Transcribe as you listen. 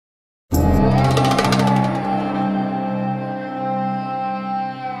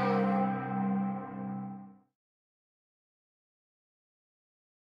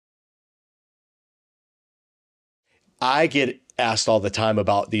I get asked all the time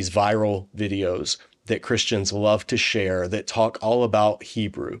about these viral videos that Christians love to share that talk all about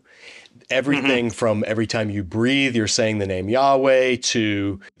Hebrew. Hmm. Everything from every time you breathe, you're saying the name Yahweh,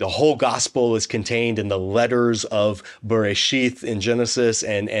 to the whole gospel is contained in the letters of Bereshith in Genesis.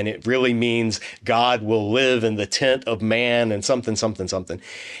 And it really means God will live in the tent of man and something, something, something.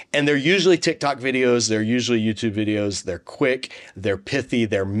 And they're usually TikTok videos. They're usually YouTube videos. They're quick, they're pithy,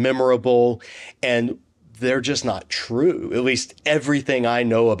 they're memorable. And they're just not true. At least everything I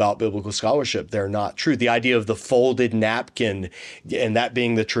know about biblical scholarship, they're not true. The idea of the folded napkin and that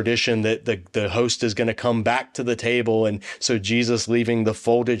being the tradition that the host is going to come back to the table. And so Jesus leaving the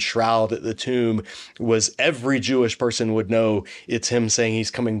folded shroud at the tomb was every Jewish person would know it's him saying he's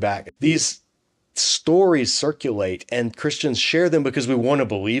coming back. These stories circulate and Christians share them because we want to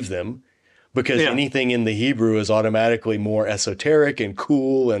believe them, because Yeah. anything in the Hebrew is automatically more esoteric and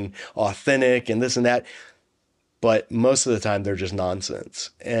cool and authentic and this and that. But most of the time they're just nonsense.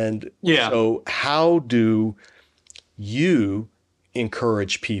 And Yeah. so how do you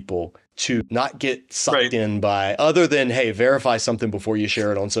encourage people to not get sucked Right. in by, other than, hey, verify something before you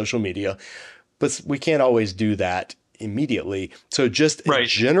share it on social media? But we can't always do that immediately. So just a Right.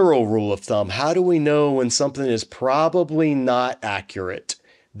 general rule of thumb, how do we know when something is probably not accurate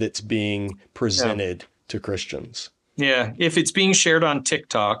that's being Yeah. presented to Christians? Yeah. If it's being shared on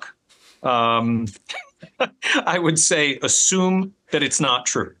TikTok, um, I would say assume that it's not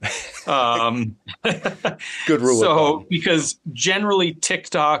true. Um, Good rule of so, thumb. because generally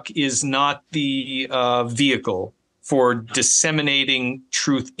TikTok is not the vehicle for disseminating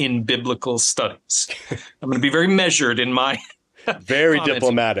truth in biblical studies. I'm going to be very measured in my Very commenting,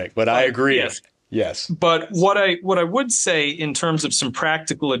 diplomatic, but I but agree. yes. Yes. But what I would say in terms of some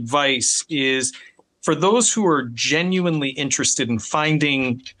practical advice is for those who are genuinely interested in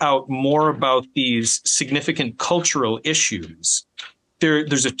finding out more about these significant cultural issues,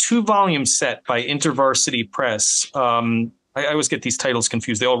 there's a 2-volume set by InterVarsity Press. I always get these titles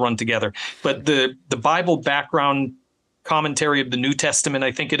confused. They all run together. But the Bible background commentary of the New Testament,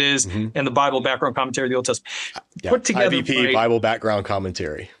 I think it is, Mm-hmm. and the Bible background commentary of the Old Testament, Yeah. put together IBP, by Bible background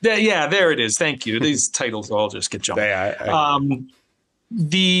commentary. yeah, there it is. Thank you. These titles all just get jumbled. I agree. Um,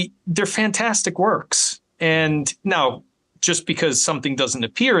 they're fantastic works. And now, just because something doesn't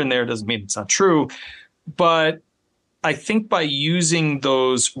appear in there doesn't mean it's not true. But I think by using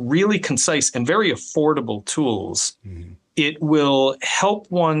those really concise and very affordable tools, Mhm. it will help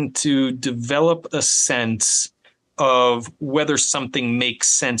one to develop a sense of whether something makes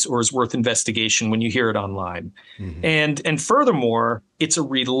sense or is worth investigation when you hear it online. Mhm. And furthermore, it's a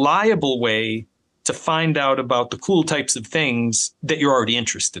reliable way to find out about the cool types of things that you're already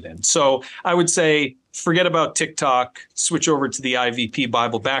interested in. So I would say forget about TikTok, switch over to the IVP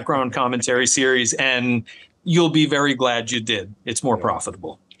Bible background commentary series, and you'll be very glad you did. It's more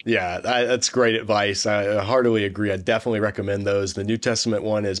profitable. Yeah, that's great advice. I heartily agree. I definitely recommend those. The New Testament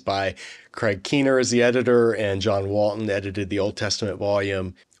one is by Craig Keener as the editor, and John Walton edited the Old Testament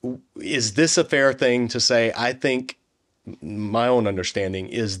volume. Is this a fair thing to say? I think my own understanding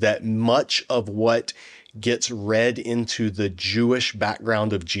is that much of what gets read into the Jewish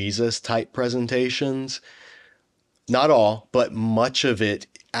background of Jesus type presentations, not all, but much of it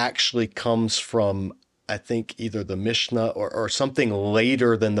actually comes from, I think, either the Mishnah or something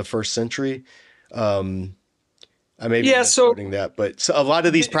later than the first century. Um, I may be Yeah, so misquoting that, but so a lot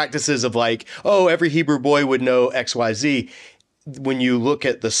of these practices of like, oh, every Hebrew boy would know X, Y, Z. When you look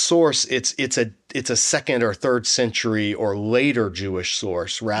at the source, it's a second or third century or later Jewish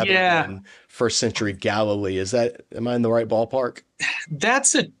source rather yeah, than first century Galilee. Am I in the right ballpark?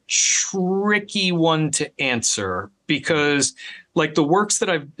 that's a tricky one to answer because like the work that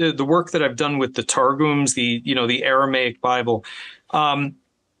I've done with the Targums, the Aramaic Bible, um,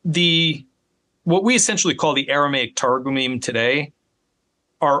 the what we essentially call the Aramaic Targumim today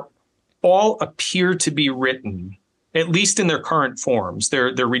are all appear to be written, at least in their current forms.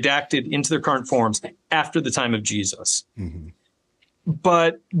 They're redacted into their current forms after the time of Jesus. Mm-hmm.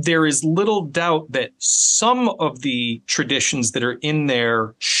 But there is little doubt that some of the traditions that are in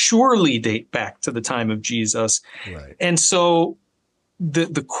there surely date back to the time of Jesus. Right. And so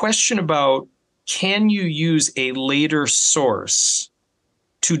the question about can you use a later source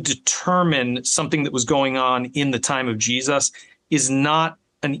to determine something that was going on in the time of Jesus is not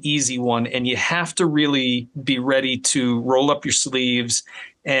an easy one. And you have to really be ready to roll up your sleeves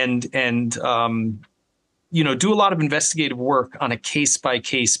and do a lot of investigative work on a case by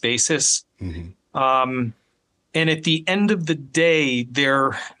case basis. Mm-hmm. And at the end of the day,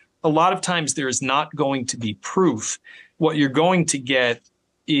 a lot of times there is not going to be proof. What you're going to get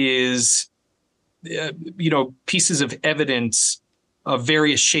is pieces of evidence of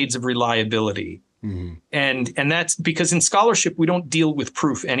various shades of reliability. Mm-hmm. And that's because in scholarship, we don't deal with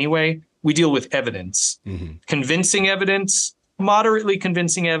proof anyway. We deal with evidence, mm-hmm. convincing evidence, moderately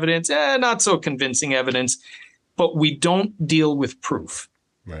convincing evidence, not so convincing evidence, but we don't deal with proof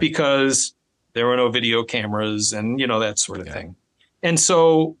because there were no video cameras and, that sort of thing. And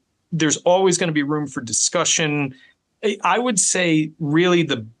so there's always going to be room for discussion. I would say really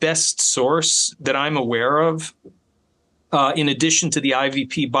the best source that I'm aware of, in addition to the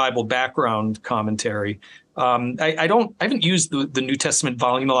IVP Bible background commentary, I haven't used the New Testament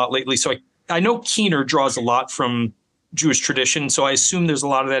volume a lot lately. So I know Keener draws a lot from Jewish tradition. So I assume there's a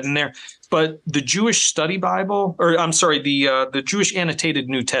lot of that in there. But the Jewish Study Bible, or I'm sorry, the Jewish Annotated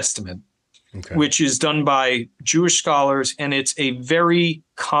New Testament, which is done by Jewish scholars, and it's a very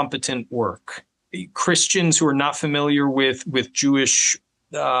competent work. Christians who are not familiar with Jewish,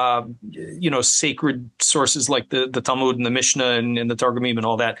 sacred sources like the Talmud and the Mishnah and the Targumim and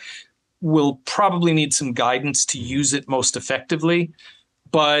all that will probably need some guidance to use it most effectively.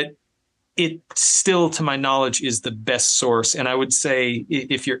 But it still, to my knowledge, is the best source. And I would say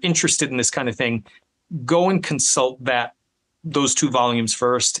if you're interested in this kind of thing, go and consult those two volumes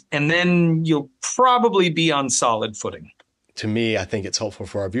first, and then you'll probably be on solid footing. To me, I think it's helpful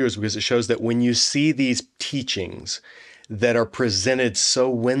for our viewers because it shows that when you see these teachings that are presented so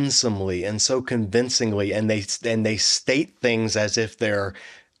winsomely and so convincingly, and they state things as if they're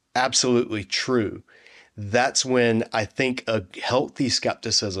absolutely true, that's when I think a healthy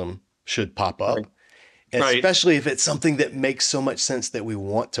skepticism should pop up, especially if it's something that makes so much sense that we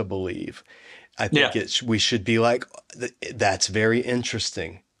want to believe. I think we should be like, that's very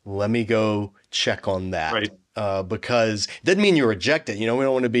interesting. Let me go check on that. Because it doesn't mean you reject it. We don't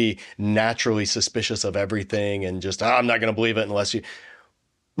want to be naturally suspicious of everything and just, I'm not going to believe it unless you.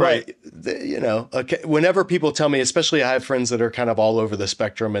 Right. Okay. Whenever people tell me, especially I have friends that are kind of all over the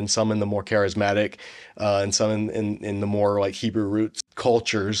spectrum and some in the more charismatic and some in the more like Hebrew roots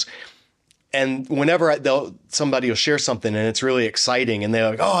cultures. And whenever somebody will share something and it's really exciting and they're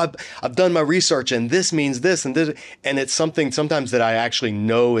like, oh, I've done my research and this means this and this. And it's something sometimes that I actually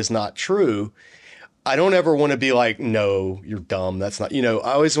know is not true. I don't ever want to be like, no, you're dumb. That's not, I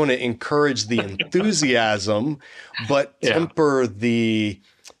always want to encourage the enthusiasm, but temper the,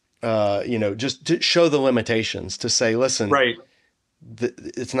 just to show the limitations, to say, listen,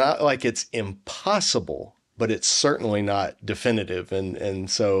 it's not like it's impossible, but it's certainly not definitive. And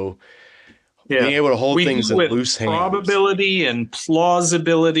so being able to hold things in loose hands. Probability and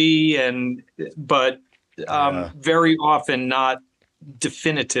plausibility, but very often not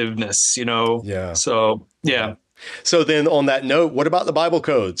definitiveness, So, So then on that note, what about the Bible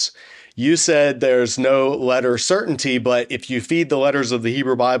codes? You said there's no letter certainty, but if you feed the letters of the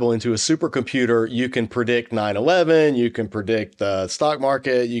Hebrew Bible into a supercomputer, you can predict 9/11, you can predict the stock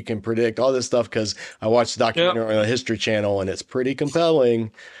market, you can predict all this stuff, because I watched the documentary on the History Channel and it's pretty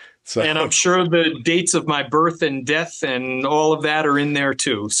compelling. So. And I'm sure the dates of my birth and death and all of that are in there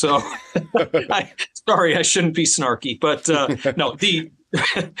too. So sorry, I shouldn't be snarky, but no,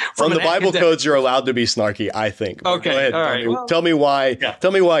 from the Bible codes, you're allowed to be snarky, I think. Okay. Go ahead. All right. Tell me why. Yeah. Tell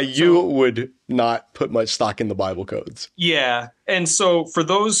me why you would not put much stock in the Bible codes. Yeah. And so for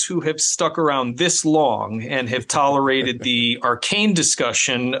those who have stuck around this long and have tolerated the arcane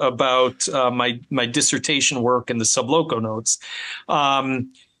discussion about my dissertation work and the subloco notes,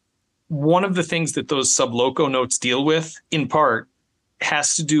 one of the things that those subloco notes deal with, in part,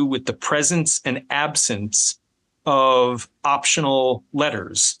 has to do with the presence and absence of optional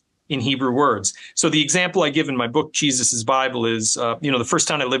letters in Hebrew words. So the example I give in my book, Jesus' Bible, is, the first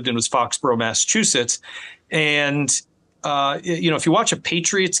town I lived in was Foxborough, Massachusetts. And, if you watch a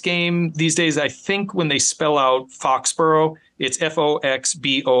Patriots game these days, I think when they spell out Foxborough, it's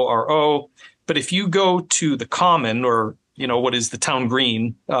Foxboro. But if you go to the Common, or what is the town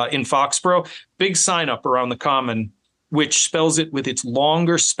green in Foxborough, big sign up around the Common, which spells it with its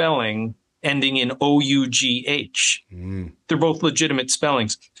longer spelling ending in O-U-G-H. They're both legitimate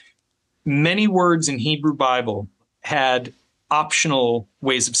spellings. Many words in Hebrew Bible had optional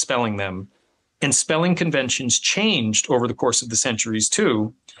ways of spelling them, and spelling conventions changed over the course of the centuries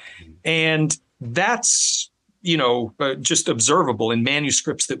too. And that's, just observable in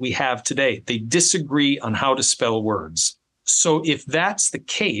manuscripts that we have today. They disagree on how to spell words. So if that's the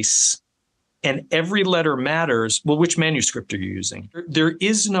case, and every letter matters, well, which manuscript are you using? There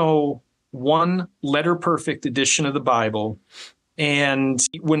is no one letter perfect edition of the Bible. And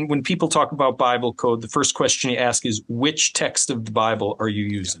when people talk about Bible code, the first question you ask is, which text of the Bible are you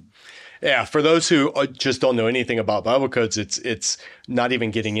using? Yeah, for those who just don't know anything about Bible codes, it's not even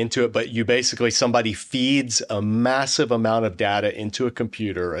getting into it, but you basically, somebody feeds a massive amount of data into a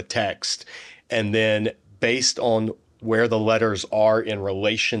computer, a text, and then based on where the letters are in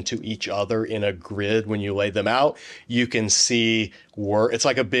relation to each other in a grid, when you lay them out, you can see it's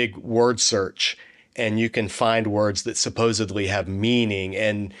like a big word search, and you can find words that supposedly have meaning,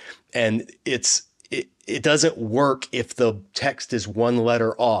 and it doesn't work if the text is one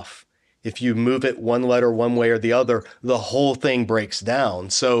letter off. If you move it one letter one way or the other, the whole thing breaks down.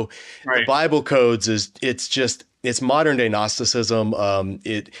 So the Bible codes it's modern day Gnosticism.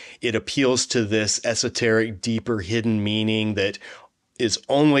 It appeals to this esoteric, deeper, hidden meaning that is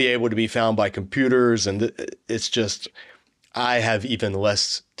only able to be found by computers. And it's just, I have even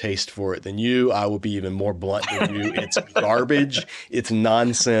less taste for it than you. I will be even more blunt than you. It's garbage. It's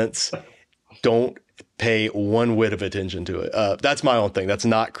nonsense. Don't pay one whit of attention to it. That's my own thing. That's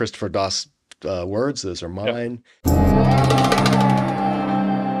not Christopher Dost's words. Those are mine. Yep.